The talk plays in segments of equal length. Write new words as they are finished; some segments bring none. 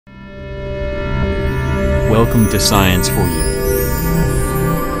Welcome to Science for You.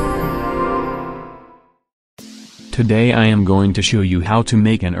 Today I am going to show you how to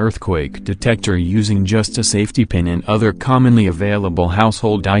make an earthquake detector using just a safety pin and other commonly available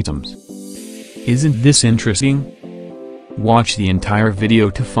household items. Isn't this interesting? Watch the entire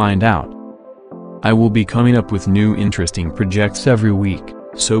video to find out. I will be coming up with new interesting projects every week,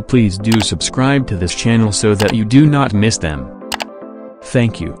 so please do subscribe to this channel so that you do not miss them.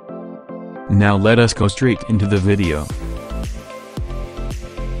 Thank you. Now let us go straight into the video.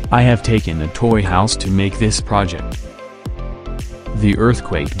 I have taken a toy house to make this project. The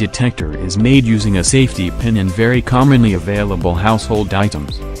earthquake detector is made using a safety pin and very commonly available household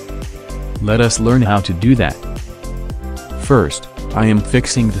items. Let us learn how to do that. First, I am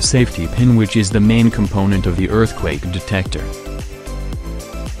fixing the safety pin, which is the main component of the earthquake detector.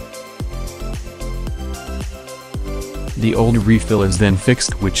 The old refill is then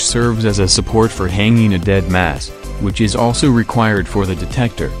fixed, which serves as a support for hanging a dead mass, which is also required for the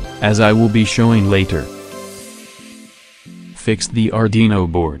detector, as I will be showing later. Fix the Arduino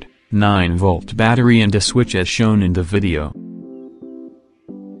board, 9-volt battery and a switch as shown in the video.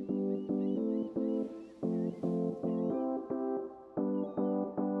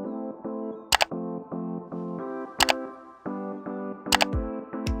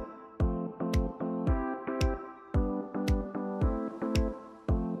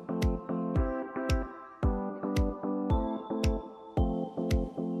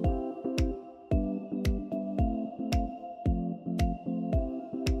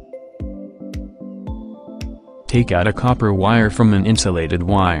 Take out a copper wire from an insulated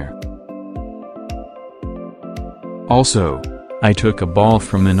wire. Also, I took a ball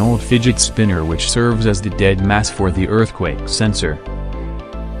from an old fidget spinner which serves as the dead mass for the earthquake sensor.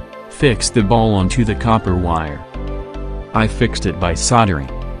 Fix the ball onto the copper wire. I fixed it by soldering.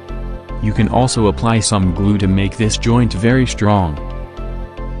 You can also apply some glue to make this joint very strong.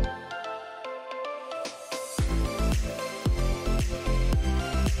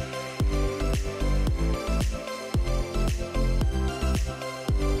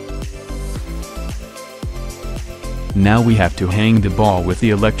 Now we have to hang the ball with the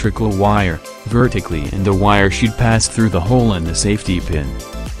electrical wire, vertically, and the wire should pass through the hole in the safety pin.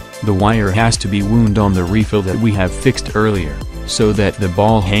 The wire has to be wound on the refill that we have fixed earlier, so that the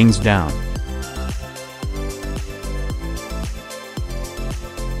ball hangs down.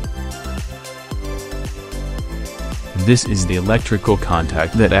 This is the electrical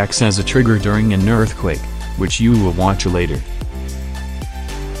contact that acts as a trigger during an earthquake, which you will watch later.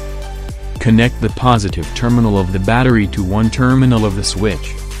 Connect the positive terminal of the battery to one terminal of the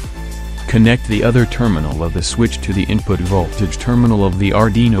switch. Connect the other terminal of the switch to the input voltage terminal of the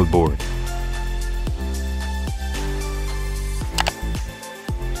Arduino board.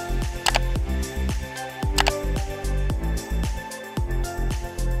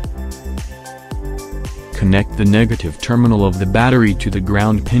 Connect the negative terminal of the battery to the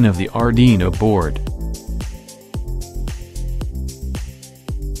ground pin of the Arduino board.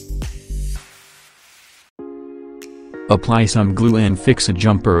 Apply some glue and fix a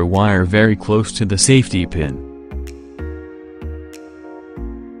jumper wire very close to the safety pin.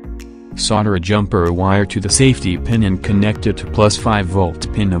 Solder a jumper wire to the safety pin and connect it to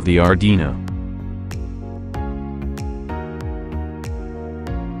 +5-volt pin of the Arduino.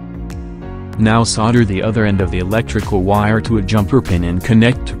 Now solder the other end of the electrical wire to a jumper pin and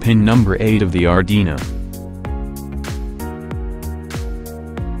connect to pin number 8 of the Arduino.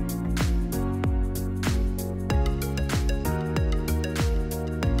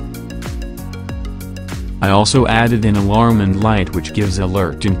 I also added an alarm and light which gives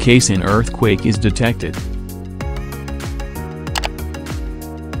alert in case an earthquake is detected.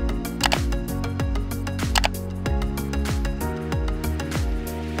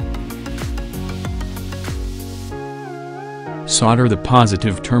 Solder the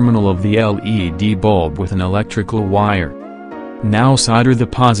positive terminal of the LED bulb with an electrical wire. Now solder the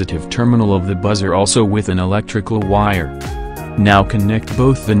positive terminal of the buzzer also with an electrical wire. Now connect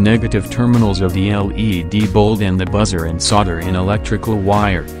both the negative terminals of the LED bulb and the buzzer and solder an electrical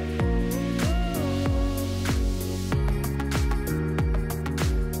wire.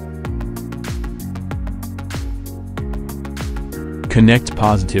 Connect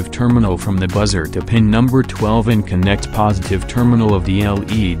positive terminal from the buzzer to pin number 12 and connect positive terminal of the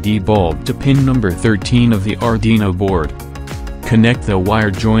LED bulb to pin number 13 of the Arduino board. Connect the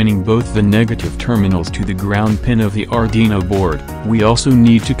wire joining both the negative terminals to the ground pin of the Arduino board. We also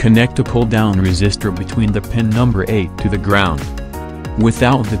need to connect a pull-down resistor between the pin number 8 to the ground.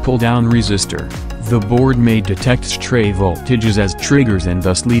 Without the pull-down resistor, the board may detect stray voltages as triggers and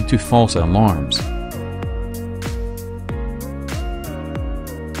thus lead to false alarms.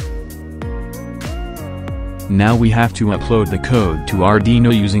 Now we have to upload the code to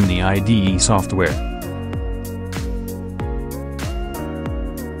Arduino using the IDE software.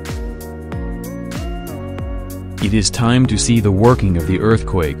 It is time to see the working of the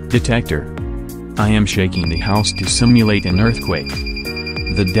earthquake detector. I am shaking the house to simulate an earthquake.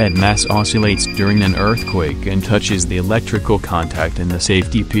 The dead mass oscillates during an earthquake and touches the electrical contact in the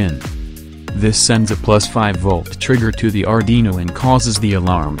safety pin. This sends a +5 volt trigger to the Arduino and causes the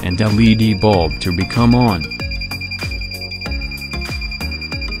alarm and LED bulb to become on.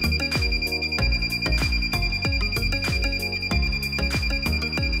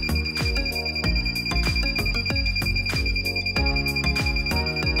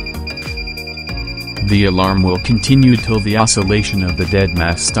 The alarm will continue till the oscillation of the dead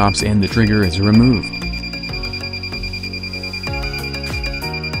mass stops and the trigger is removed.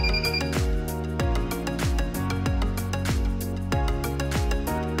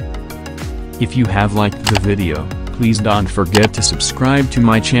 If you have liked the video, please don't forget to subscribe to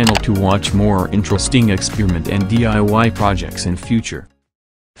my channel to watch more interesting experiment and DIY projects in future.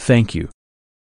 Thank you.